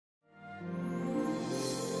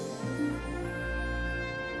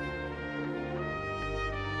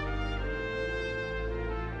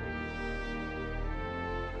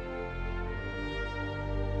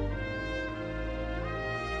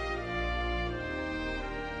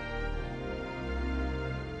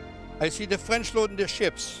I see the French loading their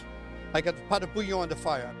ships. I got pot of bouillon on the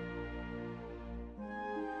fire.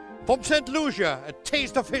 From St. Lucia, a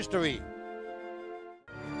taste of history.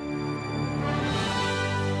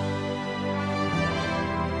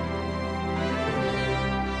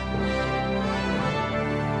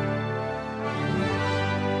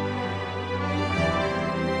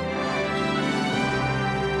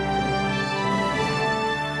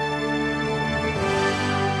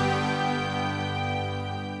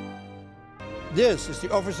 This is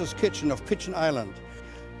the officers' kitchen of Pigeon Island.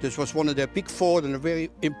 This was one of their big forts and a very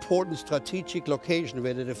important strategic location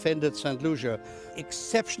where they defended St. Lucia.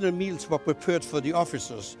 Exceptional meals were prepared for the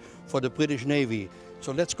officers, for the British Navy.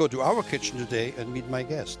 So let's go to our kitchen today and meet my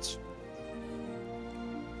guests.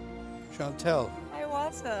 Chantal. Hi,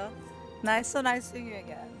 Walter. So nice seeing you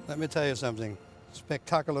again. Let me tell you something.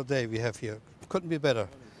 Spectacular day we have here. Couldn't be better.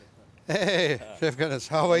 Hey, Chef Guinness,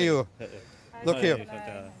 how are you? Look here.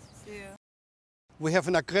 We have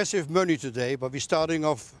an aggressive menu today, but we're starting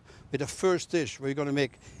off with the first dish. We're going to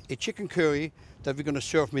make a chicken curry that we're going to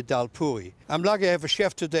serve with dal puri. I'm lucky I have a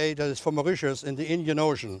chef today that is from Mauritius in the Indian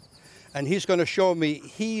Ocean. And he's going to show me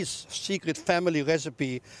his secret family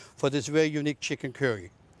recipe for this very unique chicken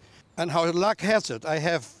curry. And how luck has it, I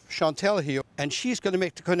have Chantal here, and she's going to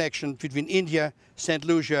make the connection between India, St.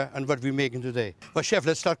 Lucia, and what we're making today. Well, chef,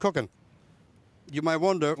 let's start cooking. You might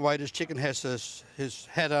wonder why this chicken has his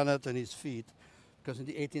head on it and his feet. Because in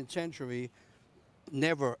the 18th century,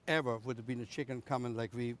 never, ever would have been a chicken coming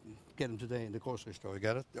like we get them today in the grocery store, you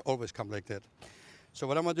get it? They always come like that. So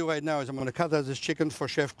what I'm going to do right now is I'm going to cut out this chicken for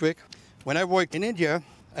Chef quick. When I worked in India,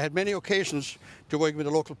 I had many occasions to work with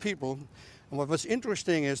the local people. And what was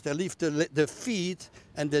interesting is they leave the feet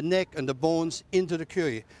and the neck and the bones into the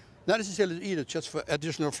curry. Not necessarily to eat it, just for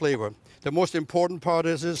additional flavor. The most important part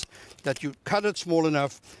is that you cut it small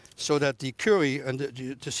enough so that the curry and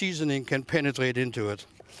the seasoning can penetrate into it.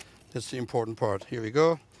 That's the important part. Here we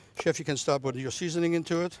go. Chef, you can start putting your seasoning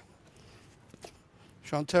into it.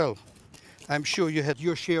 Chantal, I'm sure you had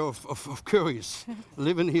your share of curries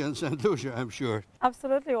living here in St. Lucia, I'm sure.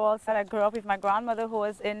 Absolutely, Walter. I grew up with my grandmother who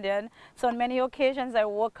was Indian. So on many occasions I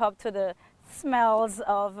woke up to the smells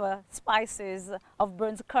of spices, of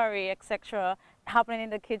burnt curry, etc. happening in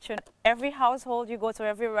the kitchen. Every household you go to,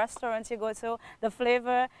 every restaurant you go to, the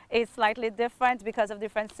flavor is slightly different because of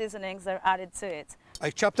different seasonings that are added to it. I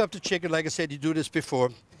chopped up the chicken, like I said, you do this before.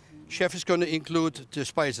 Chef is going to include the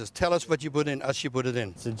spices. Tell us what you put in as you put it in.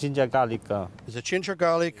 It's a ginger garlic. It's a ginger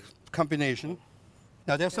garlic combination.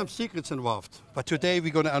 Now there's some secrets involved, but today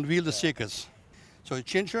we're going to unveil the secrets. So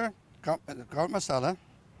ginger, ground masala.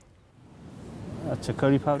 That's a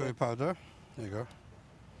curry powder. Curry powder. There you go.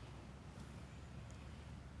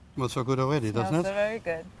 Smells so good already, doesn't it? Smells very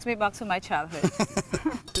good. It's me back to my childhood.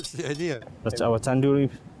 That's the idea. That's our tandoori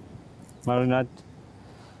marinade.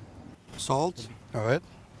 Salt. All right.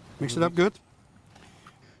 Mix it up good.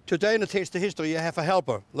 Today in the Taste of History, you have a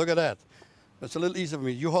helper. Look at that. That's a little easier for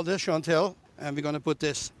me. You hold this, Chantal, and we're going to put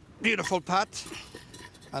this beautiful pot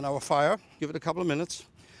on our fire. Give it a couple of minutes.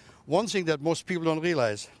 One thing that most people don't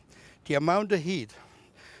realize, the amount of heat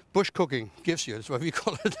bush cooking gives you, that's what we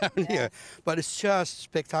call it down here, but it's just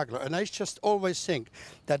spectacular. And I just always think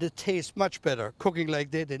that it tastes much better cooking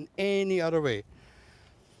like that than any other way.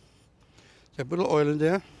 So put a little oil in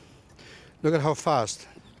there. Look at how fast.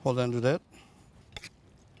 Hold on to that.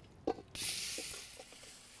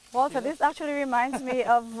 Walter, this actually reminds me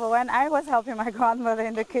of when I was helping my grandmother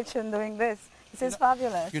in the kitchen doing this. This is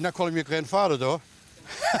fabulous. You're not calling me your grandfather, though?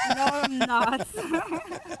 No, I'm not.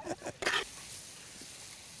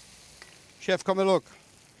 Chef, come and look.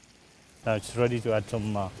 Now it's ready to add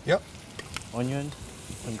some onion,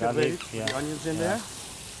 some garlic. Yeah. The onions in there.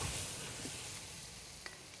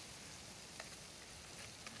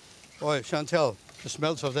 Boy, Chantal, the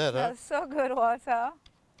smells of that, huh? That's so good, Walter.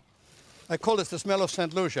 I call this the smell of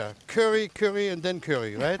St. Lucia. Curry, curry, and then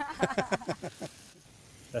curry, right?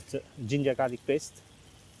 That's a ginger garlic paste.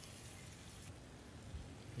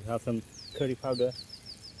 We have some curry powder.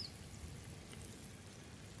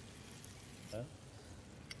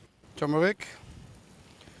 Turmeric,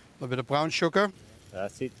 a little bit of brown sugar.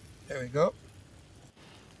 That's it. There we go.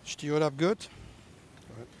 Stir it up good.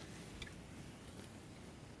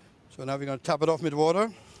 So now we're going to top it off with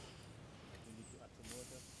water.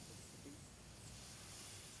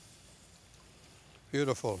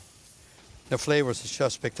 Beautiful. The flavors is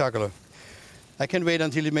just spectacular. I can't wait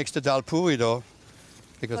until he makes the dal puri though,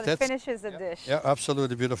 because Well, that it finishes the dish. Yeah,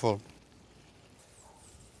 absolutely beautiful.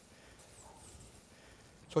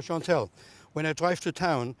 So Chantal, when I drive to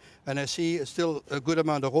town and I see still a good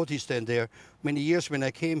amount of roti stand there, many years when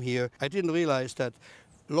I came here, I didn't realize that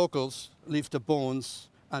locals leave the bones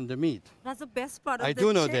and the meat. That's the best part of I the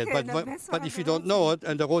do know chicken, that, but if you don't know it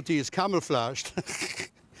and the roti is camouflaged,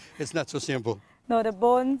 it's not so simple. No, the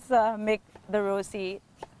bones make the roti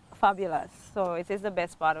fabulous. So it is the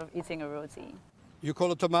best part of eating a roti. You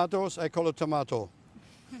call it tomatoes, I call it tomato.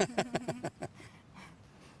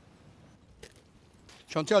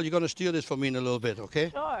 Chantal, you're going to steer this for me in a little bit, okay?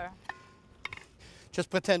 Sure. Just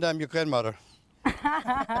pretend I'm your grandmother.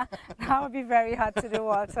 That would be very hard to do,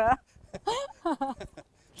 Walter.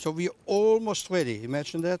 So we're almost ready.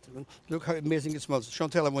 Imagine that. Look how amazing it smells.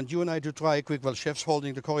 Chantal, I want you and I to try quick while chef's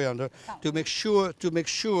holding the coriander to make sure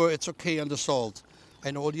it's okay on the salt.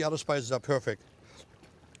 And all the other spices are perfect.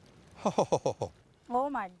 Oh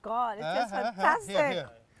my God, it's just fantastic. Here.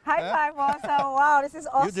 High five, Walter. Wow, this is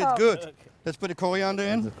awesome. You did good. Okay. Let's put the coriander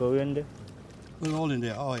in. The coriander. Put it all in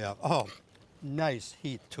there. Oh yeah. Oh, nice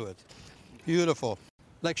heat to it. Beautiful.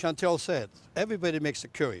 Like Chantal said, everybody makes a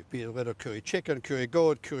curry, be it whether curry chicken, curry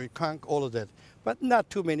goat, curry conch, all of that. But not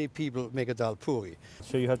too many people make a dal puri.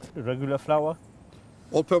 So you have regular flour?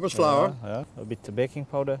 All-purpose flour. Yeah. A bit of baking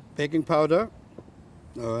powder. Baking powder.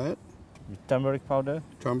 All right. Turmeric powder.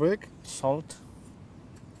 Turmeric. Salt.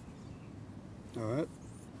 All right.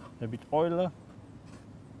 A bit oil.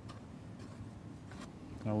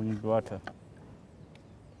 Now we need water.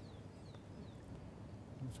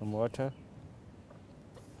 Some water.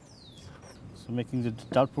 So making the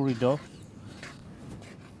dal puri dough,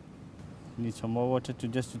 you need some more water to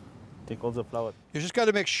just take all the flour. You just got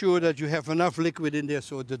to make sure that you have enough liquid in there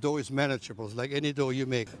so the dough is manageable, like any dough you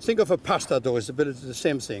make. Think of a pasta dough, it's a bit of the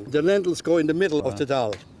same thing. The lentils go in the middle of the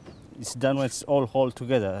dal. It's done when it's all whole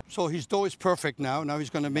together. So his dough is perfect now. Now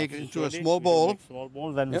he's going to make it into a small bowl.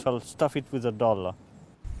 Then we shall stuff it with a dal.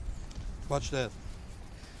 Watch that.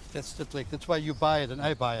 That's the trick. That's why you buy it and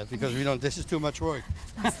I buy it, because we don't. This is too much work.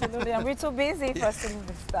 Absolutely, and we're too busy for us to move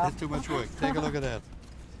this stuff. It's too much work. Take a look at that.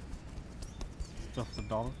 Stuff the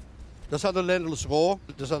dal. Those are the lentils raw.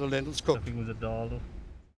 Those are the lentils cooked. Stuffing with the dal.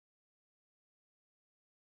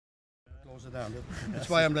 Close it down. That's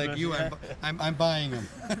why I'm like you. I'm buying them.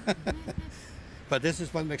 But this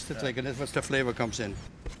is what makes the trick, and that's where the flavor comes in. You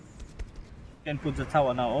can put the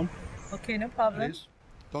tawa now on. Okay, no problem. Please.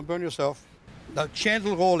 Don't burn yourself. Now,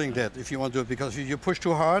 gentle rolling that if you want to do it, because if you push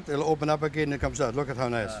too hard, it'll open up again and it comes out. Look at how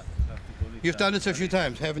nice. You've done this a few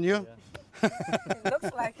times, haven't you? It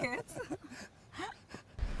looks like it.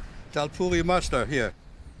 Dal puri master here.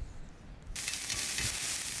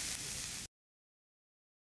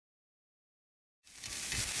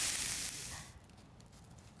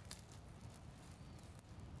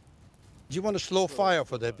 You want a slow fire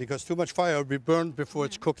for that, because too much fire will be burned before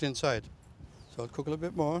it's cooked inside. So I'll cook a little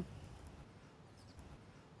bit more.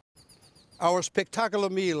 Our spectacular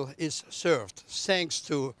meal is served thanks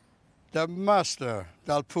to the master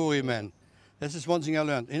dal puri man. This is one thing I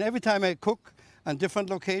learned. And every time I cook on different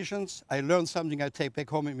locations, I learn something I take back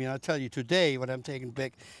home with me. And I'll tell you today what I'm taking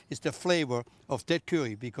back is the flavor of that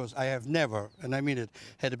curry, because I have never, and I mean it,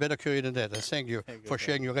 had a better curry than that. I thank you for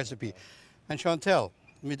sharing your recipe. And Chantal,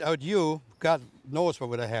 without you, God knows what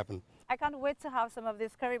would have happened. I can't wait to have some of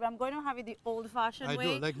this curry, but I'm going to have it the old-fashioned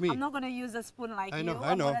way. I do, like me. I'm not going to use a spoon like I know.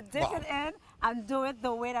 I'm going to dip it in and do it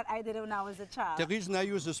the way that I did it when I was a child. The reason I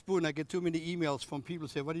use a spoon, I get too many emails from people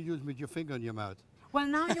say, what do you use with your finger in your mouth? Well,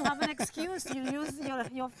 now you have an excuse. You use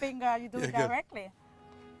your finger, you do it directly.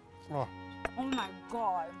 Oh. Oh my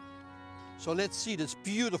God. So let's see this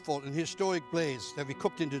beautiful and historic blaze that we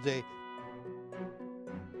cooked in today.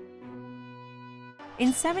 In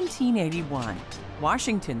 1781,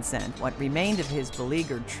 Washington sent what remained of his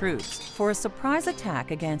beleaguered troops for a surprise attack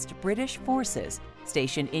against British forces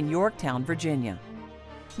stationed in Yorktown, Virginia.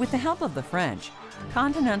 With the help of the French,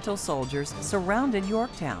 Continental soldiers surrounded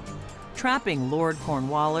Yorktown, trapping Lord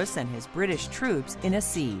Cornwallis and his British troops in a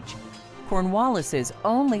siege. Cornwallis's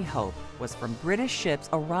only hope was from British ships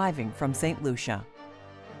arriving from St. Lucia.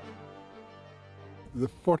 The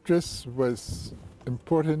fortress was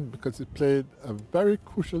important because it played a very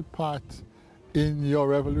crucial part in your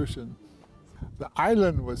revolution. The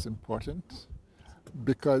island was important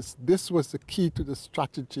because this was the key to the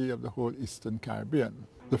strategy of the whole Eastern Caribbean.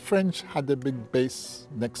 The French had a big base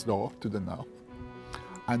next door to the north,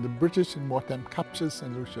 and the British in wartime captured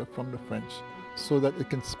St. Lucia from the French so that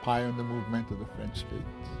it can spy on the movement of the French fleet.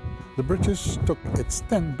 The British took its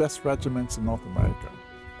 10 best regiments in North America,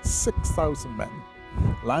 6,000 men,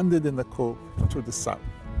 landed in the cove to the south,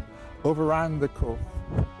 overran the cove,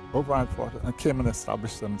 overran Fort, and came and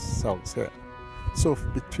established themselves here. So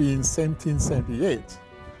between 1778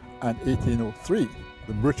 and 1803,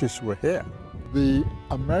 the British were here. The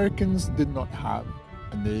Americans did not have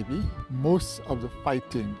a navy. Most of the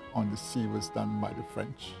fighting on the sea was done by the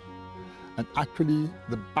French. And actually,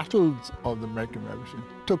 the battles of the American Revolution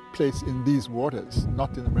took place in these waters,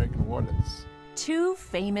 not in American waters. Two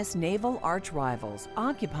famous naval arch-rivals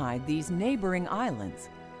occupied these neighboring islands.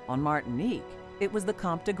 On Martinique, it was the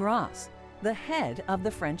Comte de Grasse, the head of the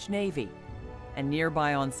French Navy. And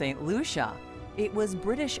nearby on St. Lucia, it was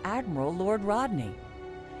British Admiral Lord Rodney.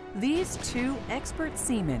 These two expert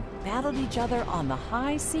seamen battled each other on the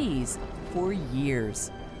high seas for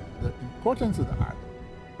years. The importance of that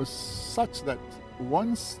was such that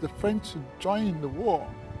once the French joined the war,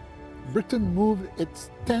 Britain moved its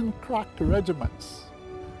 10 crack regiments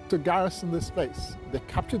to garrison this place. They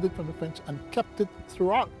captured it from the French and kept it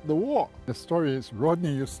throughout the war. The story is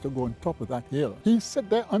Rodney used to go on top of that hill. He sat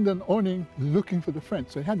there under an awning looking for the French.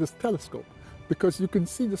 So he had this telescope because you can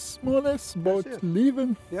see the smallest boat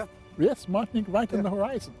leaving Martinique right on the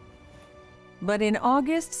horizon. But in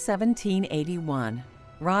August 1781,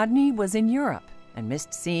 Rodney was in Europe and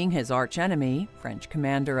missed seeing his archenemy, French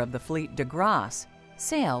commander of the fleet de Grasse,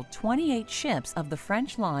 sail 28 ships of the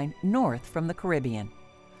French line north from the Caribbean.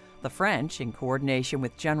 The French, in coordination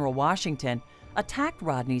with General Washington, attacked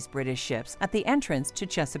Rodney's British ships at the entrance to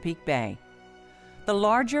Chesapeake Bay. The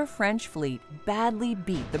larger French fleet badly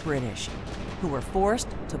beat the British, who were forced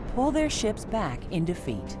to pull their ships back in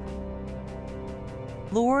defeat.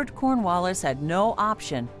 Lord Cornwallis had no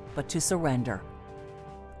option but to surrender.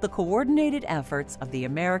 The coordinated efforts of the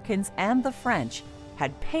Americans and the French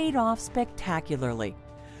had paid off spectacularly,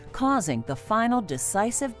 causing the final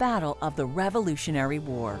decisive battle of the Revolutionary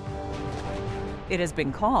War. It has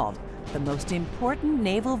been called the most important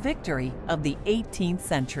naval victory of the 18th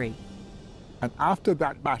century. And after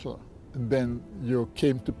that battle, then you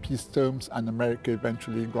came to peace terms and America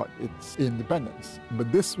eventually got its independence.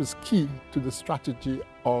 But this was key to the strategy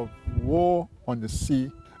of war on the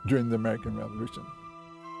sea during the American Revolution.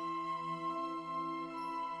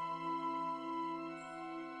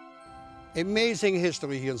 Amazing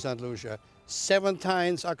history here in St. Lucia. 7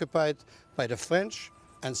 times occupied by the French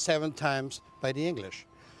and 7 times by the English.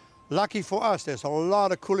 Lucky for us, there's a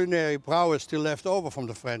lot of culinary prowess still left over from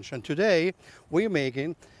the French. And today we're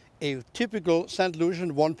making a typical St.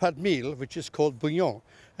 Lucian one-pot meal, which is called bouillon.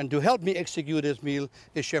 And to help me execute this meal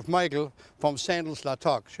is Chef Michael from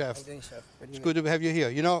Sandals-La-Toc. Chef, it's good to have you here.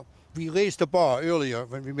 You know, we raised the bar earlier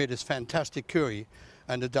when we made this fantastic curry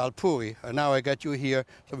and the dal puri, and now I got you here,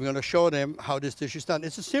 so we're going to show them how this dish is done.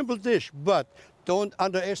 It's a simple dish, but don't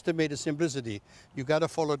underestimate the simplicity. You got to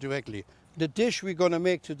follow directly. The dish we're going to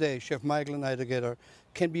make today, Chef Michael and I together,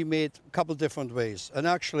 can be made a couple different ways. And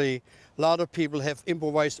actually, a lot of people have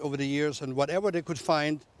improvised over the years, and whatever they could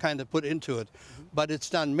find, kind of put into it. But it's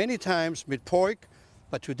done many times with pork,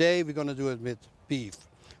 but today we're going to do it with beef.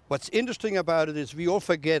 What's interesting about it is we all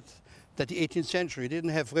forget that the 18th century didn't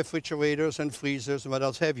have refrigerators and freezers and what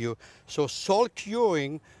else have you. So salt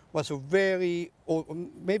curing was a very, or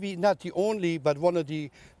maybe not the only, but one of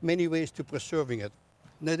the many ways to preserving it.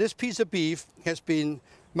 Now this piece of beef has been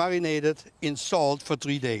marinated in salt for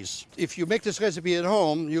 3 days. If you make this recipe at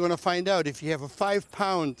home, you're going to find out if you have a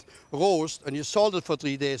 5-pound roast and you salt it for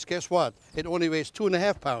 3 days, guess what? It only weighs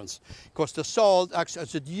 2.5 pounds because the salt acts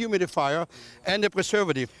as a dehumidifier and a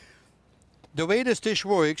preservative. The way this dish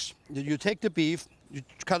works, you take the beef, you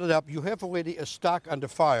cut it up, you have already a stock on the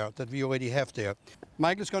fire that we already have there.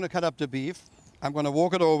 Michael's going to cut up the beef. I'm going to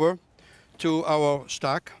walk it over to our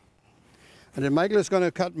stock. And then Michael is going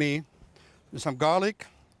to cut me some garlic,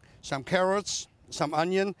 some carrots, some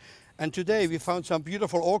onion. And today we found some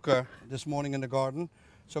beautiful okra this morning in the garden.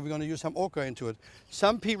 So we're going to use some okra into it.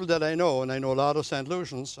 Some people that I know, and I know a lot of St.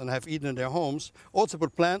 Lucians and have eaten in their homes, also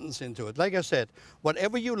put plantains into it. Like I said,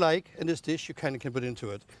 whatever you like in this dish, you kind of can put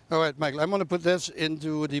into it. All right, Michael, I'm going to put this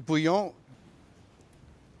into the bouillon.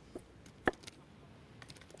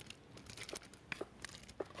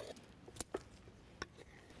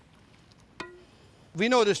 We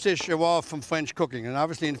know this dish evolved from French cooking, and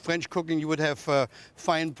obviously in French cooking you would have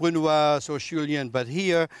fine brunoise or julienne, but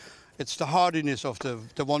here it's the hardiness of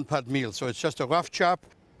the one-pot meal, so it's just a rough chop.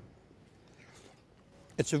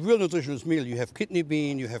 It's a real nutritious meal. You have kidney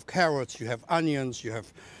bean, you have carrots, you have onions, you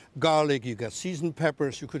have garlic, you got seasoned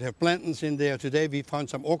peppers, you could have plantains in there. Today we found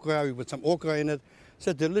some okra, we put some okra in it. It's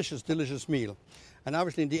a delicious, delicious meal. And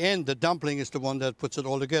obviously in the end, the dumpling is the one that puts it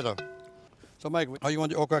all together. So Mike, how you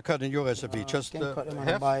want the okra cut in your recipe? Just cut them on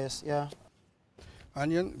the bias, yeah.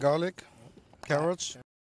 Onion, garlic, carrots.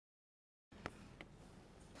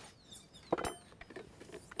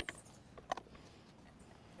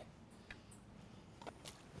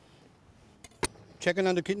 Checking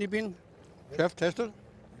on the kidney bean. Chef, test it.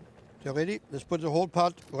 You ready? Let's put the whole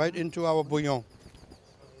pot right into our bouillon.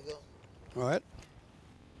 All right.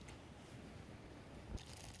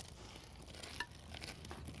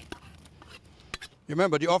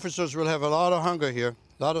 Remember, the officers will have a lot of hunger here,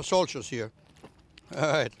 a lot of soldiers here. All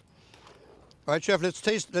right. All right, chef, let's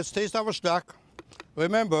taste our stock.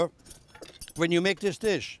 Remember, when you make this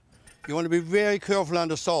dish, you want to be very careful on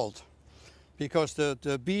the salt because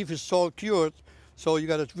the beef is salt cured, so you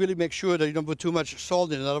got to really make sure that you don't put too much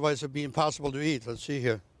salt in it, otherwise it'll be impossible to eat. Let's see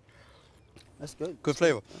here. That's good. Good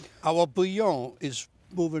flavor. Our bouillon is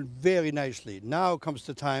moving very nicely. Now comes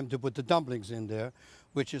the time to put the dumplings in there,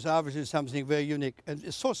 which is obviously something very unique. And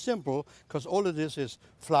it's so simple because all of this is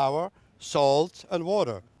flour, salt, and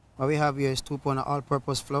water. What we have here is 2 pounds of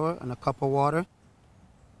all-purpose flour and a cup of water.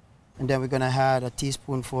 And then we're going to add a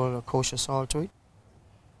teaspoonful of kosher salt to it.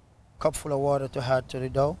 A cupful of water to add to the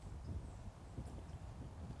dough.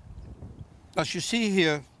 As you see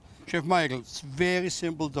here, Chef Michael, it's very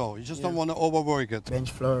simple dough. You just don't want to overwork it.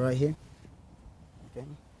 Bench flour right here. Okay.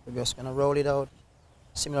 We're just going to roll it out,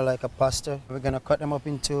 similar like a pasta. We're going to cut them up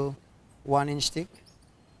into 1-inch thick,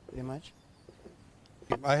 pretty much.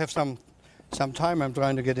 I have some time. I'm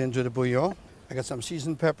trying to get into the bouillon. I got some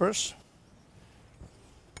seasoned peppers.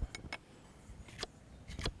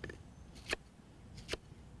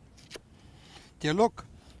 They look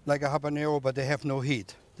like a habanero, but they have no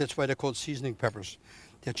heat. That's why they're called seasoning peppers.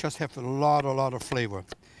 They just have a lot of flavor.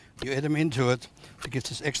 You add them into it to get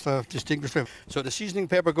this extra distinctive flavor. So the seasoning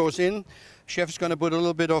pepper goes in. Chef's going to put a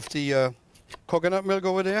little bit of the coconut milk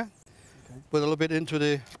over there. Okay. Put a little bit into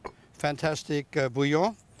the fantastic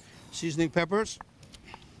bouillon. Seasoning peppers.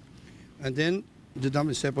 And then the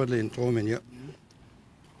dumplings separately and throw them in, yeah.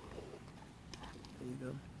 There you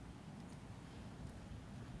go.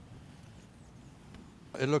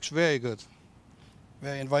 It looks very good.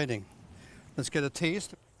 Very inviting. Let's get a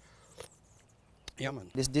taste. Yummy.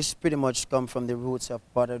 This dish pretty much comes from the roots of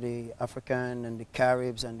part of the African and the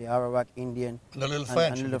Caribs and the Arawak Indian. And a little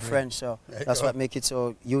French. And a little French, so that's what makes it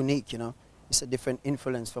so unique, you know. It's a different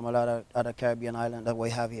influence from a lot of other Caribbean islands that we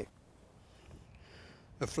have here.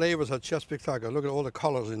 The flavors are just spectacular. Look at all the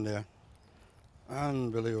colors in there.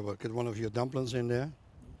 Unbelievable. Get one of your dumplings in there.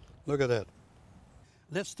 Look at that.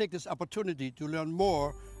 Let's take this opportunity to learn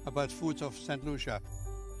more about foods of St. Lucia.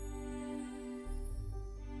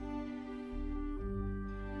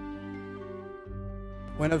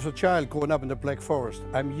 When I was a child growing up in the Black Forest,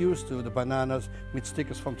 I'm used to the bananas with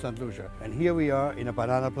stickers from St. Lucia. And here we are in a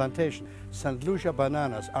banana plantation. St. Lucia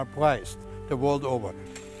bananas are prized the world over.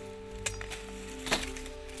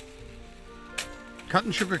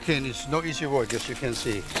 Cutting sugarcane is no easy work, as you can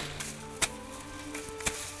see.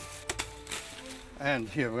 And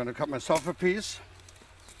here, we're going to cut myself a piece.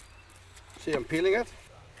 See, I'm peeling it.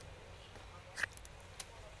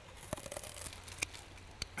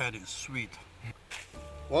 That is sweet.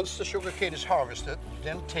 Once the sugarcane is harvested,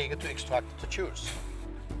 then take it to extract the juice.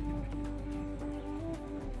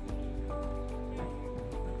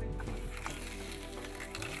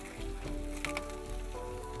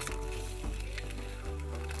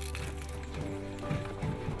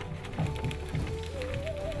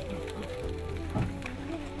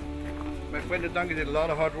 My friend Duncan did a lot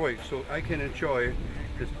of hard work, so I can enjoy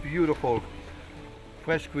this beautiful,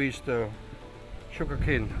 fresh squeezed sugar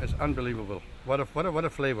cane. It's unbelievable. What a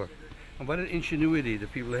flavor. And what an ingenuity the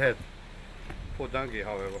people had. Poor donkey,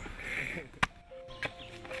 however.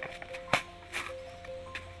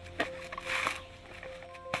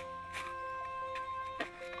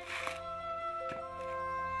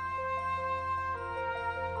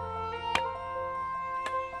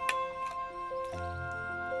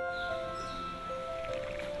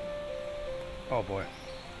 Oh boy,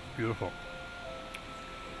 beautiful.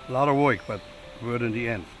 A lot of work, but good in the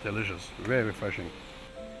end. Delicious, very refreshing.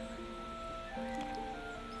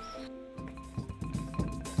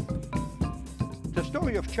 The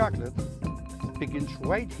story of chocolate begins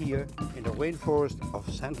right here in the rainforest of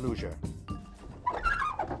St. Lucia.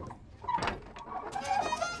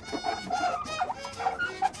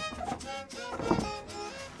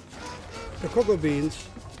 The cocoa beans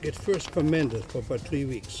get first fermented for about 3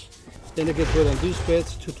 weeks. Then they get put on these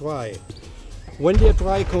beds to dry. When they're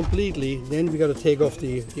dry completely, then we got to take off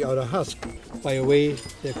the outer husk. By the way,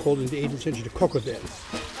 they're called in the 18th century the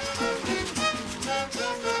cocodels.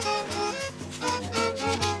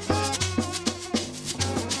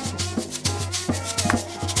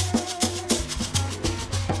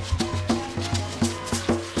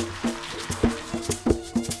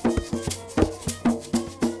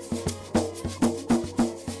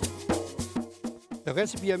 The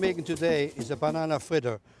recipe I'm making today is a banana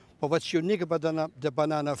fritter, But what's unique about the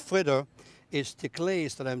banana fritter is the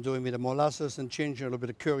glaze that I'm doing with the molasses and ginger, a little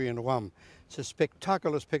bit of curry and rum. It's a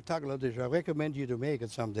spectacular, spectacular dish. I recommend you to make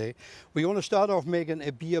it someday. We want to start off making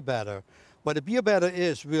a beer batter. What a beer batter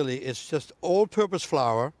is really, it's just all-purpose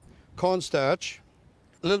flour, cornstarch,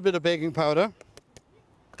 a little bit of baking powder,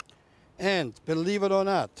 and believe it or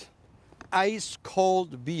not,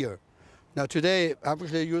 ice-cold beer. Now today, I'm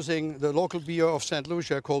actually using the local beer of St.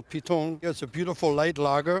 Lucia called Piton. It's a beautiful light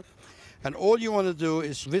lager. And all you want to do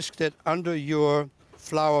is whisk that under your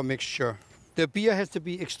flour mixture. The beer has to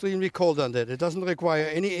be extremely cold under it. It doesn't require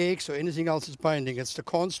any eggs or anything else is binding. It's the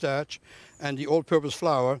cornstarch and the all-purpose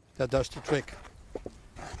flour that does the trick.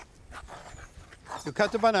 You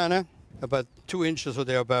cut the banana, about 2 inches or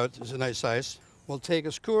thereabout is a nice size. We'll take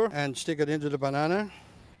a skewer and stick it into the banana.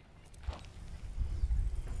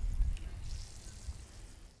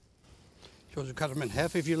 So you cut them in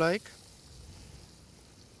half if you like.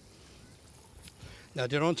 Now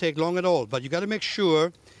they don't take long at all, but you got to make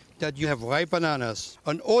sure that you have ripe bananas.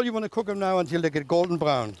 And all you want to cook them now until they get golden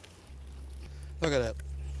brown. Look at that.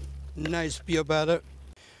 Nice beer batter.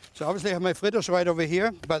 So obviously I have my fritters right over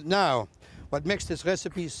here, but now what makes this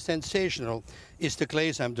recipe sensational is the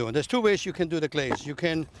glaze I'm doing. There's 2 ways you can do the glaze. You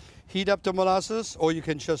can heat up the molasses or you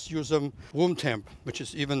can just use them room temp, which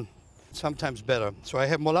is even sometimes better. So I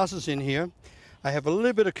have molasses in here. I have a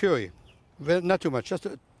little bit of curry, not too much, just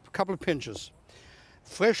a couple of pinches.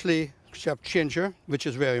 Freshly chopped ginger, which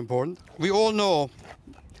is very important. We all know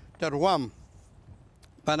that rum,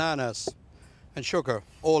 bananas, and sugar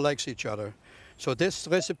all likes each other. So this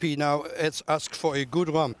recipe now asks for a good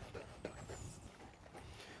rum.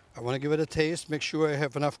 I want to give it a taste, make sure I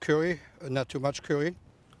have enough curry, not too much curry.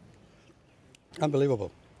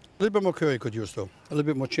 Unbelievable. A little bit more curry could use though, a little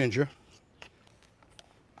bit more ginger.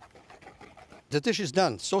 The dish is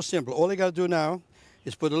done, so simple. All I got to do now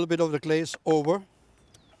is put a little bit of the glaze over.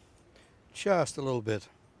 Just a little bit.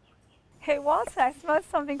 Hey Walter, I smelled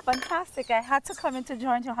something fantastic. I had to come into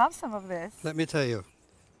Joint to have some of this. Let me tell you,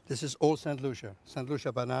 this is old St. Lucia. St.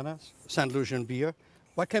 Lucia bananas, St. Lucian beer.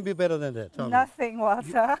 What can be better than that? Tell Nothing, me.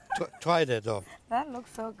 Walter. Try that though. That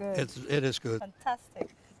looks so good. It is good. Fantastic.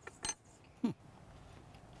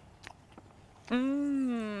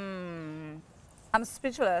 I'm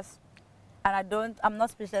speechless. And I'm not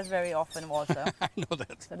speechless very often, Walter. I know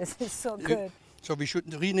that. So this is so good. So we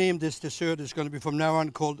should rename this dessert. It's going to be from now on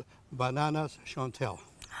called Bananas Chantel,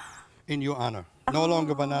 in your honor. No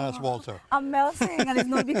longer Bananas Walter. I'm melting, and it's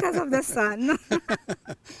not because of the sun.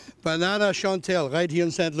 Banana Chantel, right here in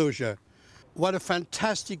St. Lucia. What a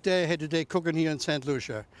fantastic day I had today cooking here in St.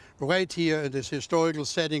 Lucia, right here in this historical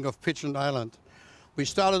setting of Pigeon Island. We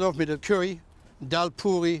started off with a curry, dal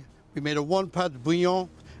puri, we made a 1-pot bouillon,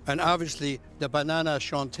 and obviously the banana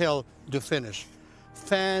Chantel to finish.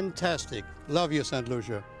 Fantastic. Love you, St.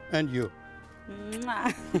 Lucia. And you.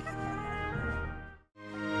 Mwah.